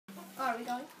we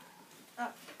going?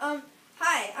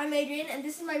 Hi, I'm Adrian, and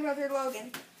this is my brother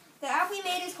Logan. The app we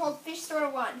made is called Fish Store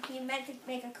 1. We meant to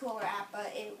make a cooler app,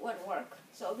 but it wouldn't work.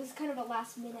 So this is kind of a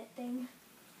last-minute thing.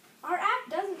 Our app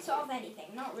doesn't solve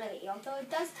anything, not really, although it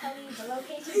does tell you the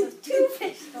locations of 2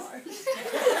 fish stores.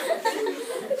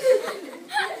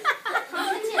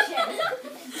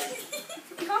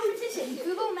 Competition,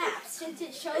 Google Maps, since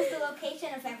it shows the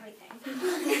location of everything.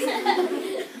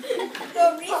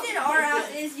 The reason our app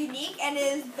is unique and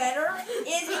is better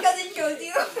is because it shows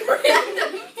you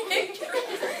random pictures.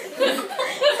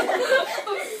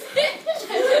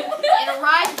 In a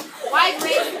wide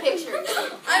range of pictures.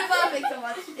 I'm laughing so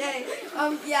much. Yay.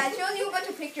 Yeah, it shows you a bunch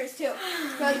of pictures too.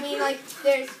 So I mean, like,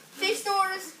 there's fish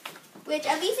stores, which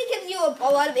at least it gives you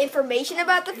a lot of information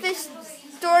about the fish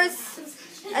stores,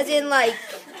 as in like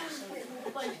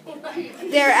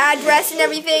their address and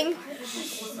everything,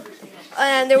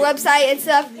 and their website and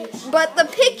stuff. But the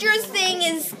pictures thing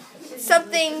is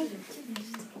something.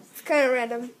 It's kind of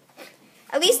random.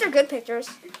 At least they're good pictures.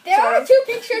 There are 2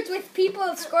 pictures with people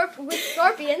with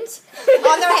scorpions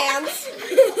on their hands,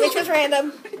 which was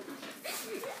random.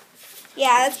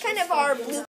 Yeah, that's kind of our blue.